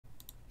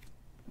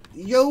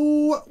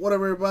Yo, what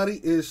up, everybody?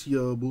 It's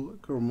your boy,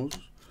 Colonel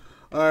Moses.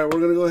 All right, we're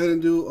going to go ahead and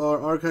do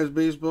our Archives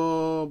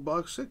Baseball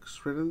Box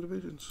 6, Random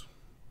Divisions.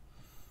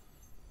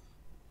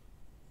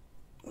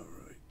 All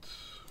right.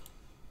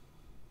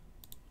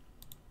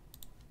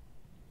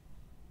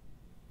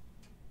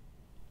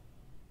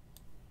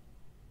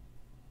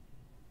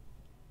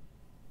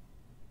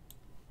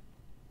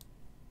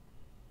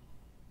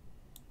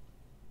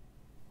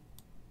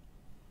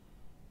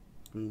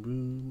 Boom,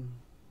 boom.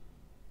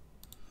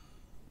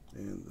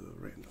 And the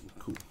random.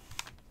 Cool.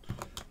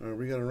 All right,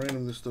 we got to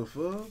random this stuff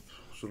up.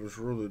 So let's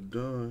roll the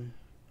die.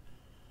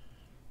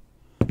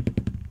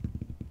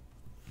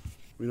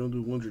 We don't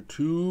do ones or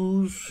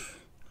twos.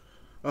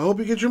 I hope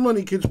you get your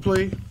money, kids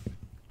play.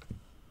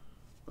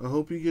 I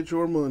hope you get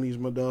your monies,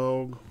 my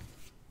dog.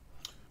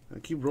 I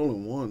keep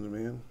rolling ones,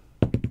 man.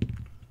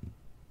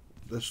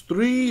 That's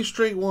 3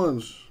 straight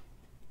ones.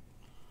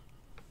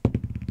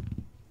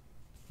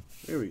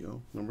 There we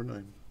go, number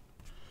 9.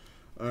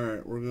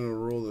 Alright, we're going to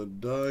roll the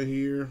die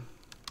here.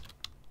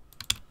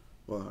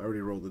 Well, I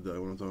already rolled the die,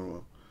 what I'm talking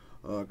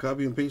about.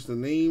 Copy and paste the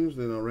names,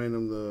 then I'll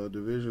random the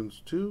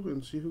divisions too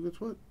and see who gets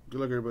what.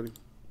 Good luck, everybody.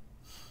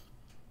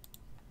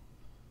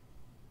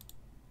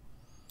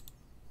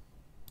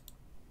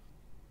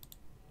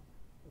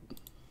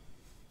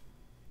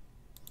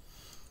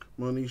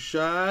 Money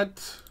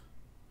shot.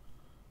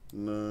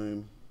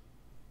 9.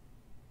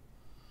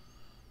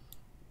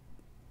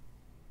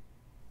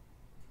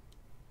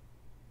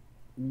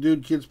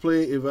 Dude, kids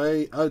play. If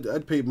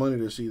I'd pay money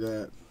to see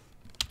that.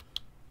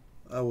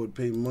 I would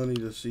pay money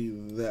to see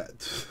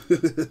that.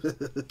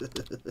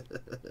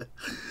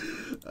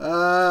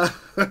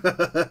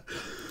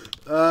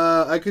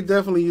 I could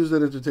definitely use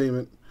that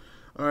entertainment.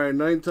 All right,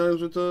 9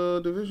 times with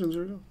the divisions.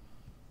 Here we go.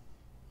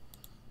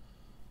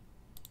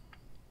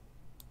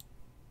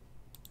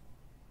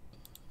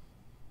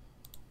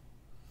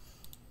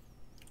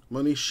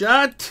 Money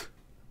shot.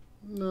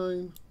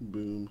 9.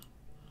 Boom.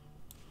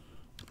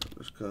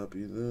 Let's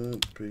copy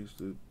that.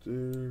 Paste it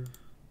there.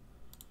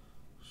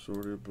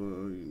 Sort it by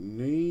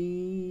names.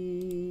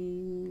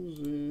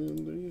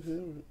 And there you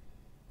have it.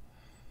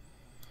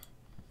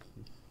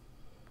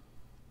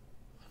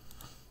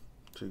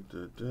 Take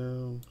that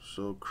down.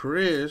 So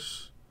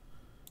Chris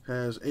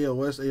has AL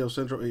West, AL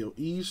Central, AL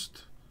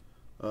East.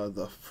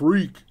 The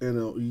Freak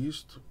NL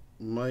East.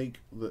 Mike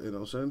the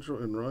NL Central.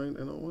 And Ryan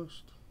NL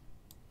West.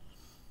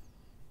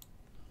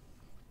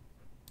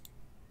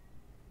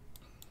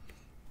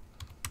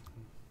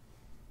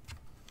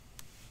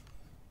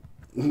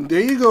 There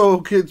you go,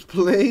 kids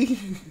play.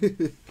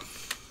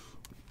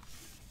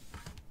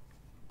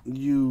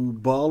 You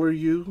baller,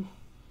 you.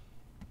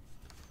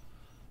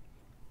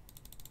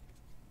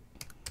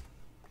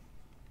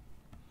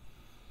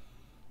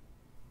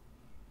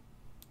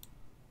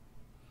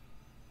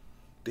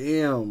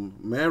 Damn,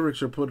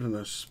 Mavericks are putting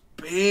a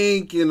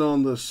spanking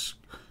on the...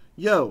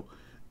 Yo,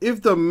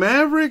 if the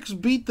Mavericks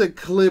beat the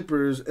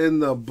Clippers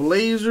and the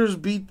Blazers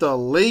beat the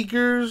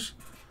Lakers...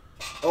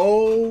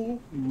 Oh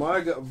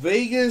my God,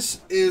 Vegas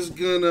is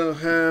gonna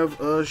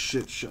have a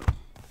shit show.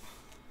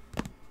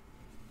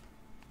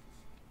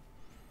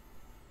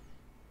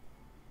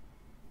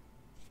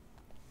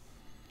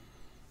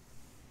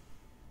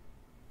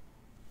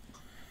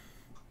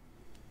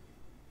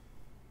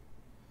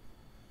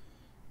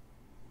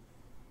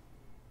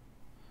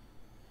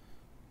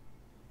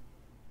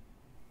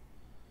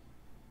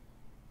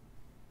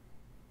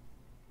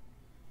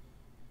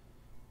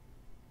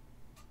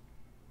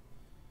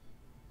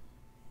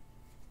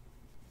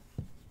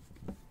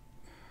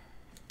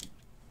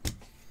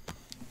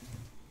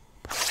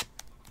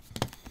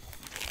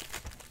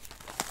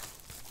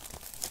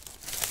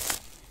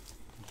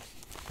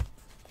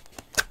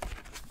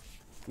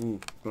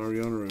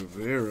 Mariano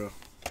Rivera.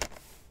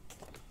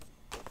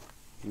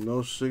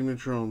 No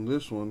signature on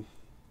this one.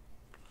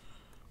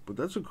 But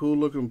that's a cool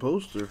looking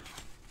poster.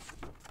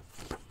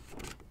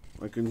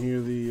 I can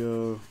hear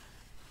the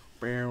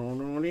yeah,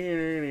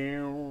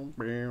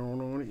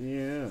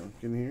 I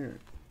can hear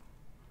it.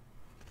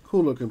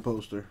 Cool looking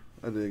poster.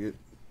 I dig it.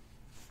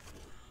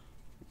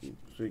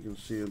 So you can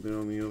see it there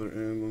on the other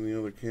end, on the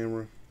other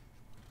camera.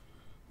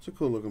 It's a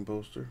cool looking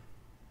poster.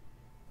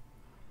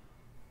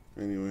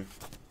 Anyway.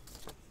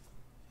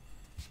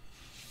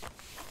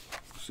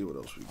 See what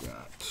else we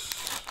got.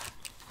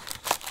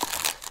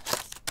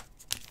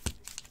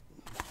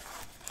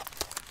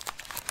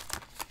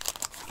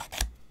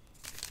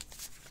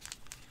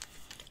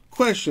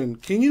 Question,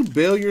 can you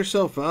bail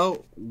yourself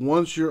out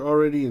once you're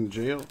already in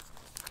jail?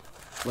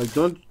 Like,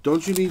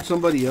 don't you need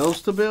somebody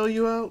else to bail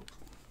you out?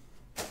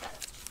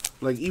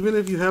 Like, even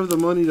if you have the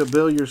money to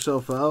bail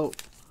yourself out,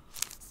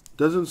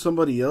 doesn't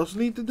somebody else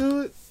need to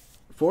do it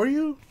for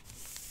you?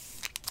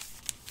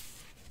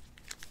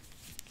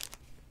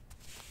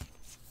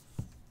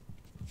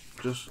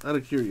 Just out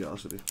of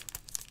curiosity.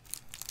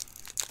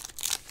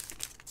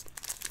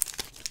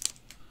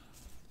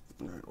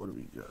 All right, what do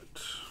we got?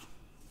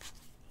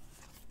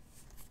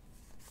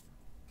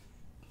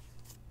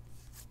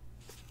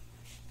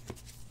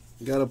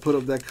 Gotta put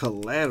up that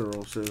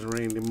collateral, says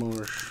Randy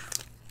Marsh.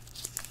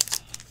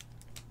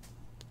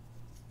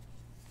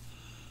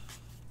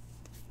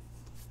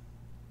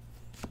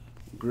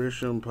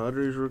 Grisham,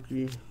 Padres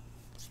rookie.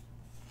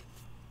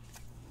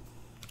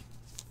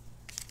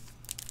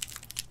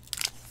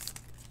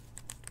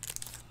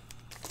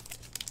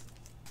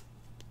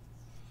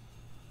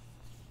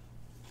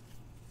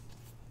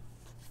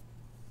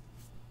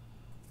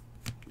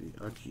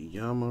 The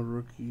Akiyama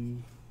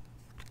rookie.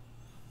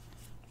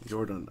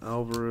 Jordan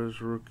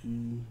Alvarez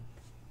rookie.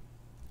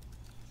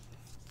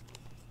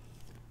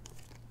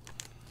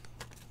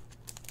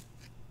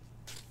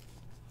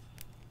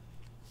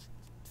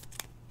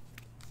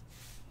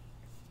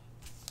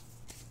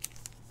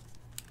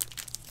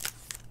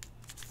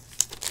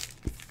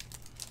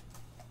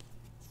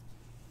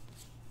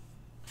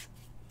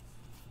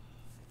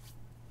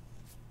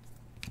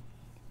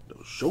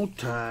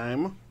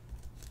 Showtime.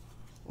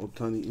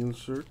 Otani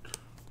insert.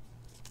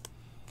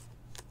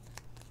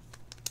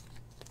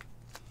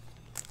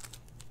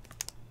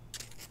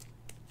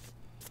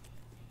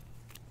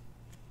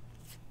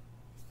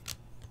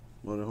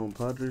 Home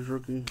Padres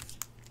rookie.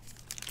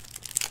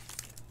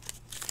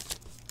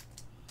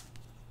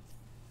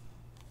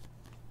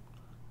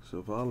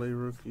 Savale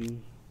rookie.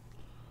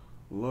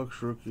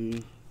 Lux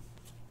rookie.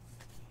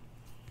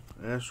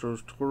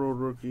 Astros Toro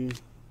rookie.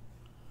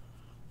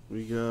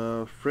 We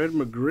got Fred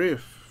McGriff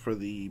for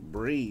the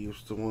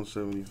Braves to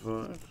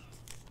 175.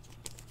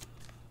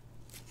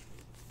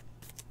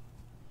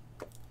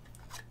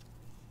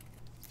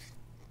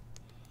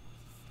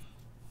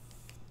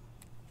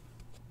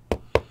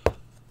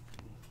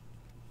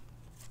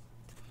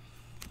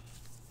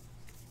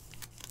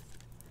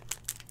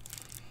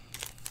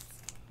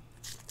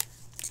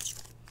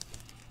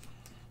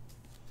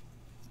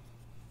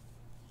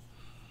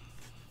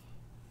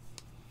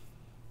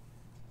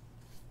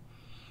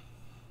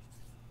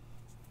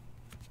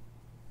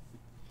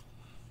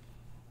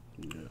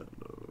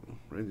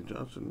 Randy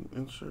Johnson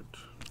insert.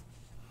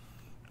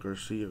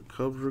 Garcia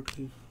Cubs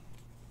rookie.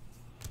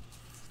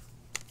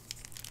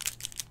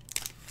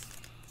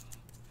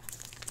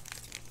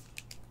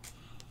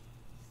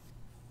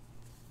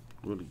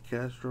 Willie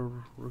Castro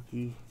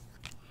rookie.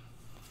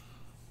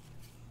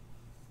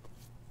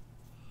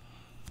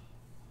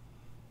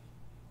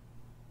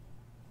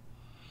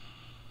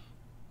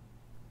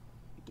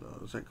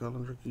 Zach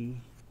Collins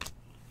rookie.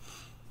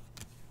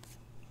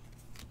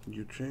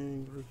 Yu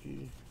Chang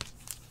rookie.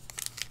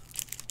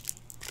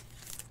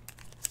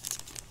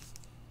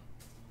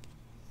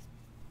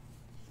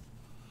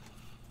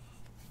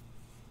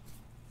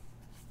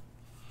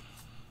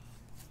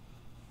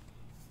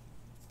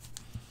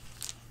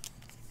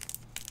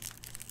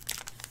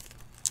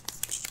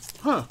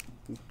 Huh.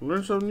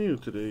 Learn something new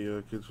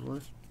today, kids.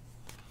 Boys.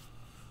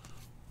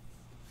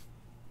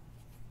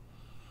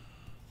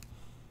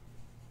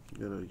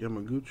 Got a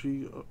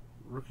Yamaguchi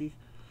rookie.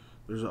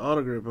 There's an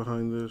autograph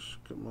behind this.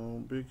 Come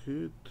on, big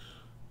hit.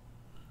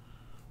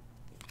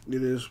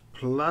 It is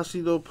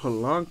Placido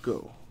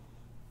Polanco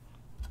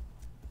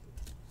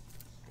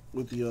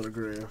with the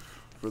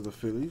autograph for the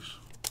Phillies.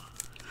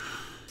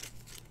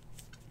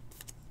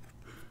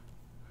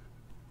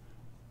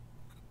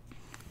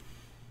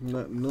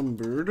 Not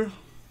numbered.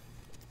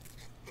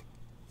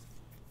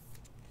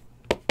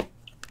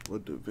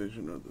 What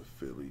division are the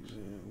Phillies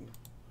in?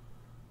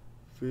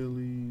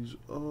 Phillies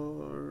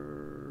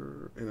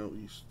are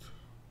NL East.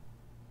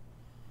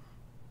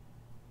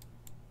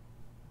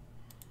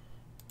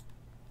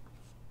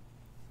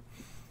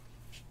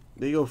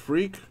 There you go,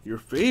 Freak. Your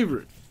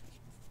favorite.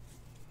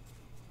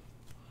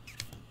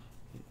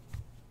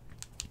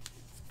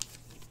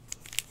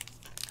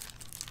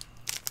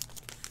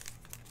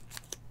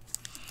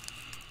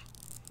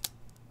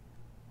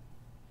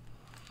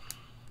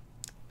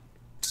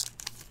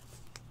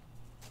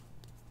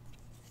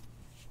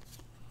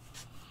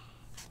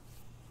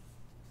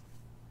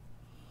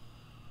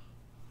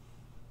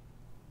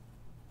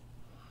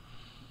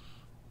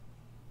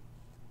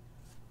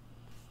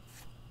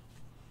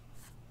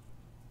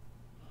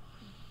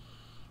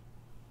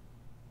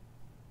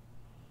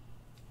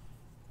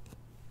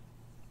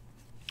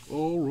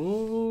 All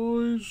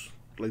rise.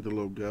 Like the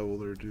little gavel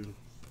there, too.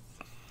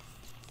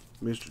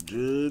 Mr.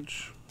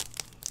 Judge.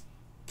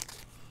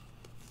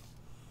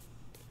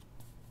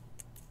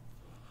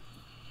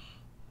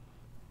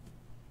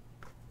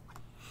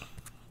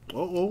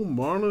 Uh-oh,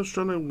 Marlins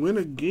trying to win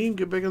a game.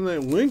 Get back in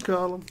that win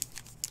column.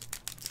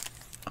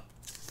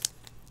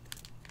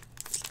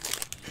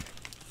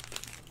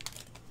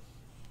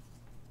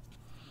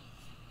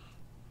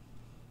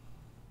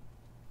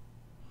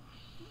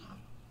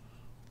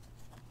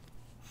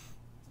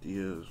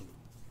 Diaz.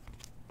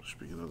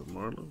 Speaking of the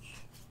Marlins.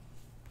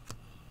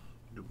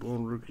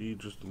 Dubon rookie.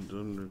 Justin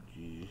Dunn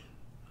rookie.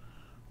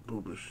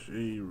 Boba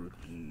Shea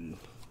rookie.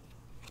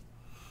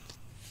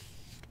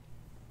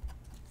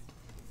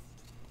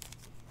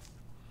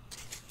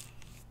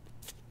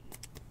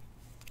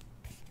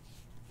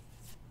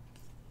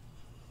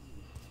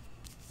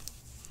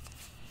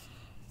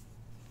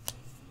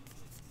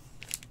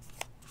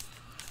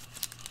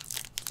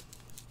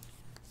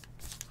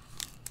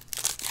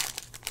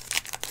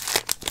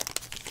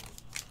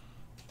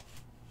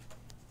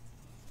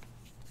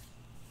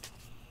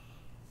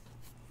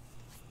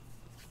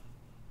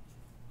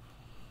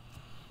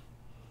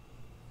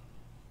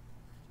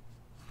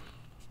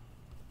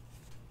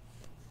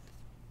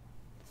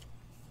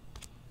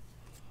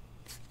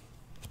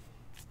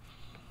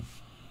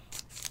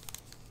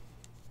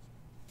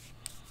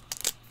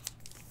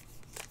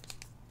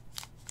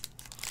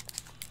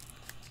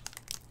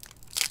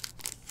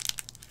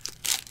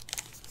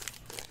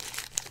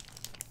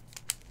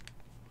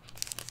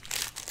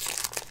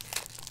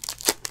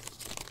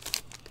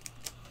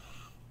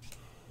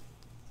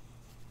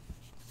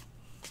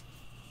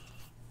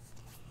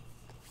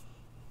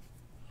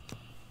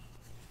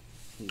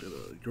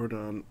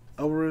 Jordan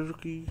Alvarez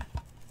rookie.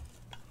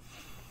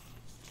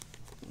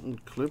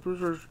 And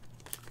Clippers are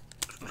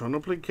trying to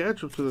play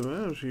catch up to the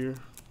Mavs here.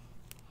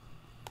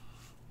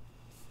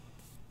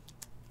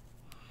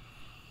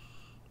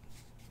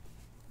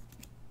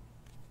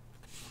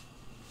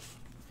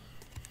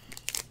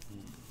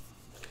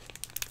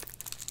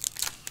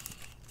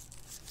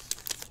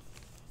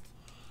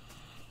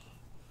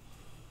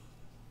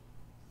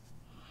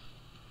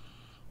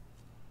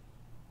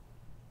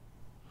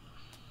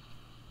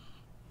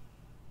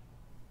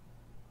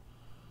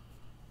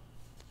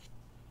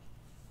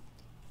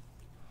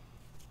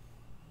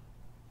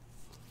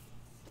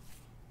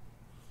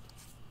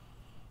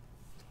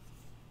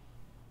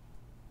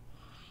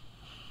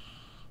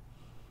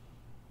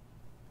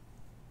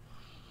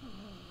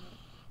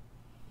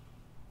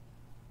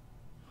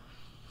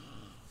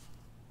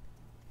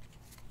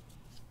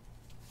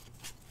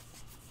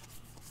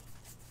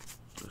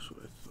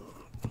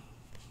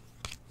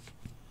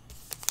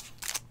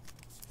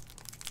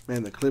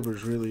 Man, the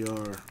Clippers really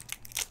are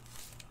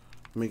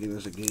making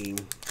this a game.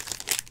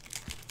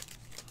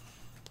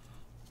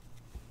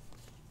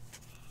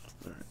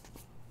 All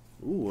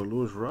right. Ooh, a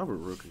Lewis Robert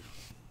rookie.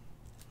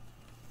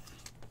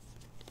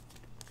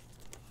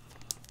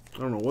 I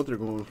don't know what they're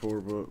going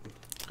for, but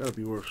it's got to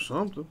be worth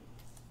something.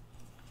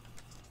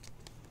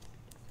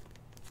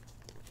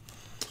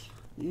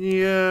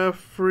 Yeah,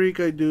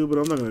 freak, I do, but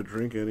I'm not going to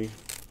drink any.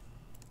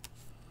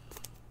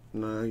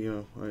 Nah,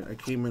 you know, I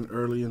came in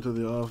early into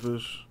the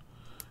office.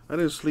 I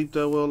didn't sleep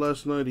that well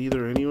last night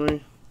either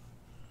anyway.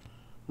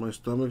 My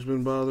stomach's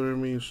been bothering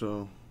me,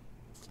 so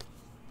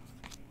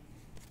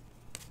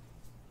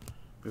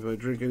if I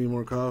drink any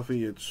more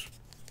coffee, it's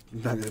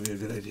not going to be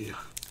a good idea.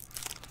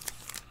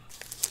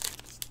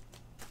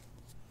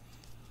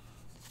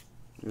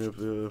 And if,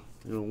 you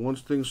know, once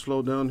things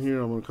slow down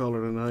here, I'm going to call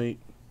it a night.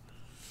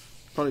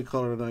 Probably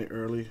call it a night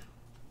early.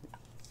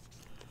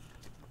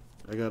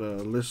 I got to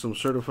list some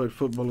certified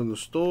football in the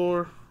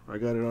store. I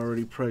got it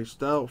already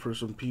priced out for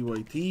some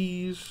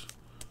PYTs.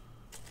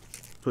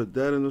 Put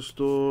that in the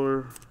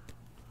store.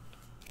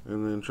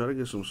 And then try to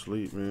get some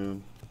sleep,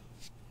 man.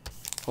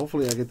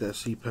 Hopefully I get that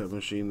CPAP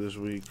machine this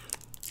week.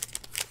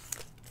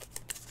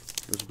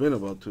 It's been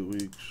about 2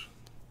 weeks.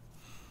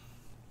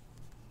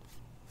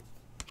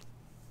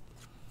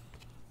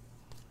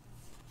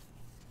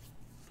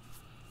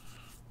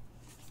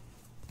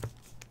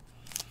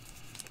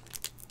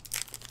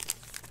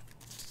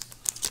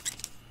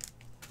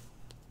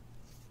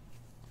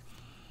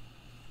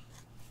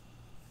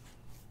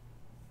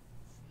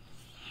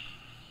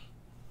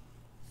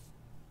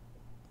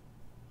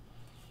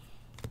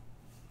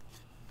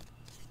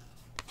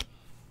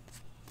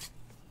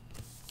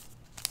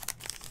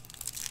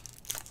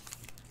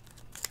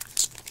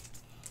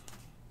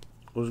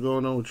 What's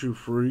going on with you,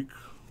 freak?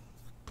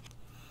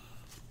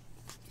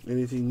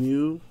 Anything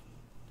new?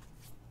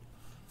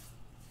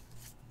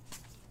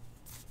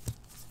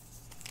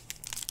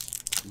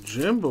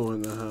 Jimbo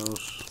in the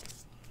house.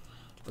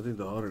 I think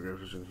the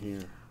autograph is in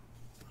here.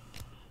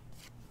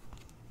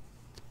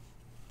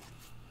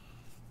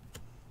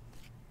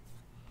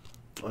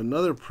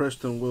 Another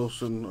Preston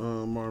Wilson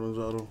Marlins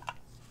auto.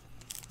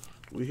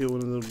 We hit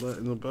one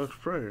in the box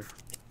prior.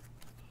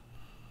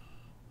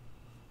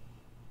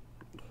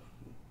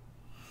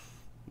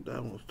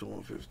 That one's to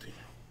 150.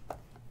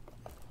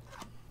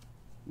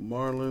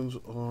 Marlins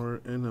are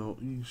NL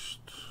East.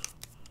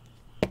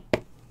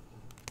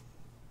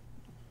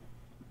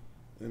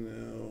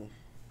 NL.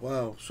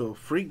 Wow. So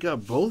Freak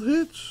got both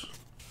hits.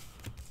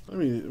 Let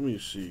me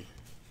see.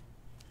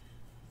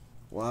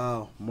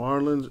 Wow.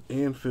 Marlins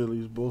and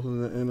Phillies both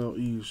in the NL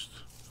East.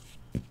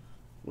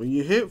 When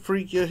you hit,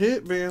 Freak, you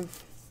hit, man.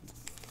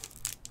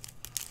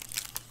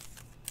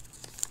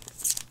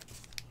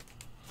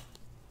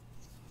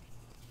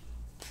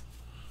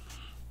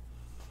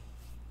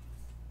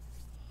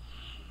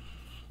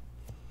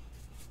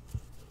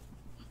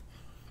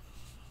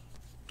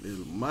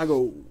 El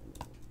Mago.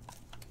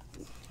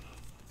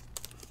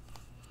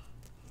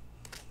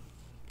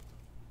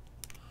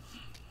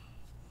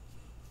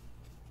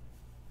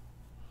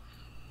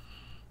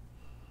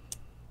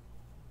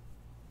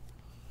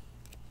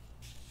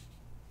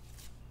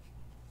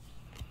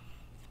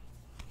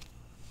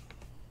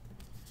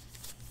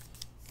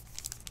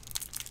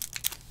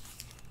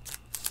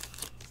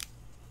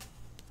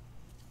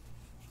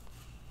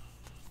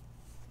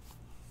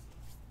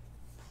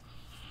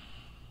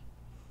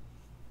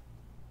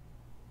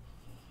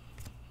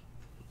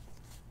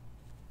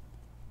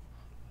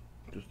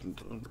 Just in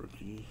time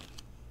rookie.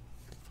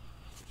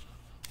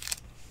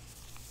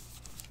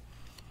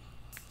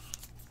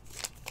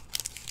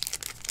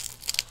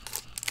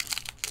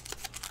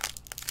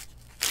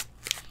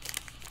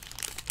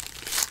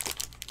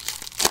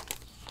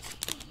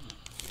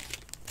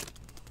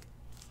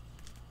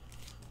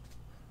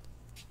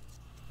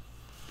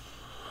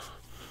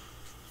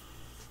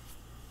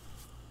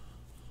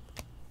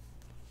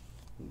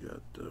 We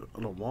got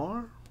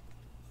Lamar.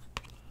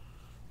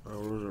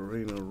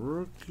 Rosarena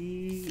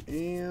rookie,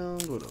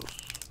 and what else?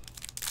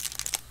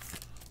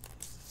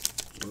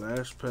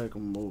 Last pack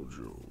of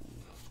Mojo.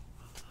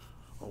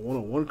 A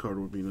 1-on-1 card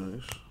would be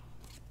nice.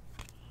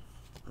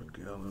 A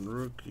Gallon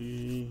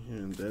rookie,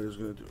 and that is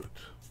going to do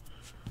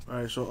it.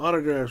 Alright, so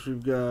autographs,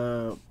 we've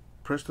got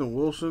Preston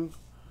Wilson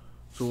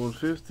to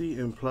 150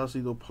 and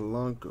Placido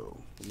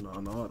Polanco,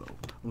 non-auto.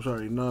 I'm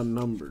sorry,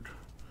 non-numbered.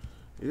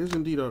 It is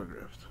indeed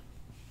autographed.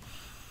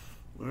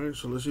 Alright,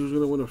 so let's see who's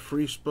going to win a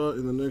free spot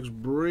in the next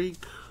break.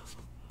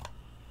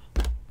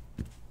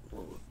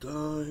 Roll a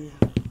die.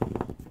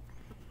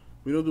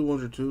 We don't do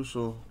ones or twos,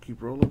 so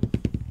keep rolling.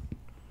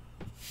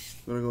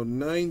 Gonna go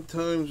 9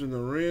 times in the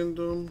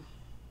random.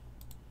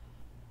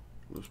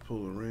 Let's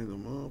pull the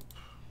random up.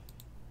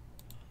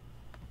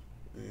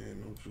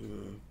 And I'm just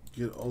gonna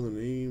get all the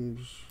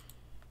names.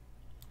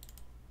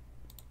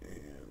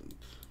 And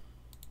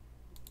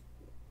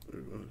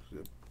they're gonna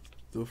get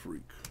the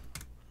freak.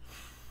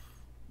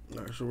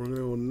 Alright, so we're gonna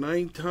go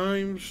 9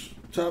 times.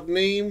 Top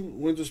name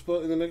wins a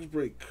spot in the next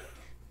break.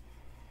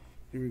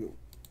 Here we go.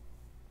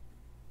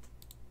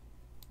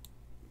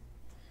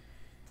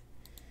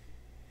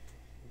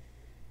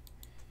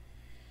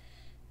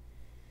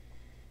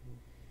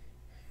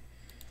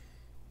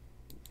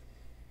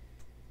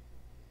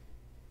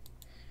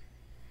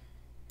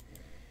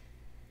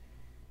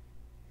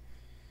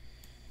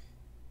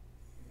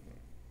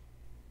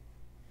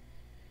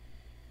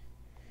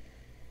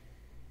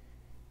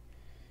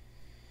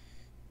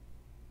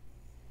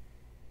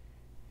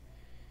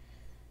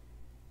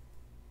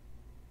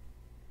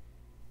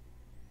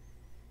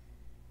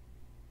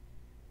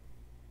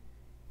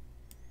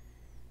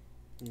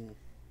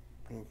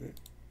 Okay.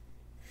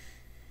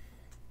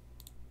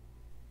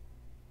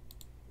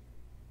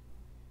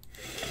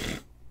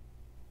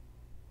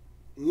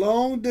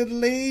 Long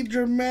delayed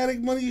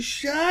dramatic money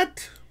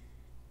shot.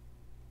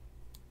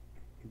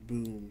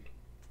 Boom.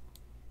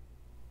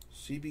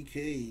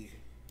 CBK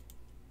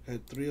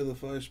had 3 of the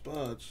 5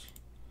 spots.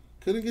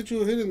 Couldn't get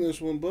you a hit in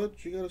this one,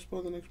 but you got a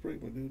spot in the next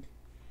break, my dude.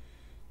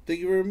 Thank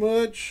you very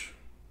much.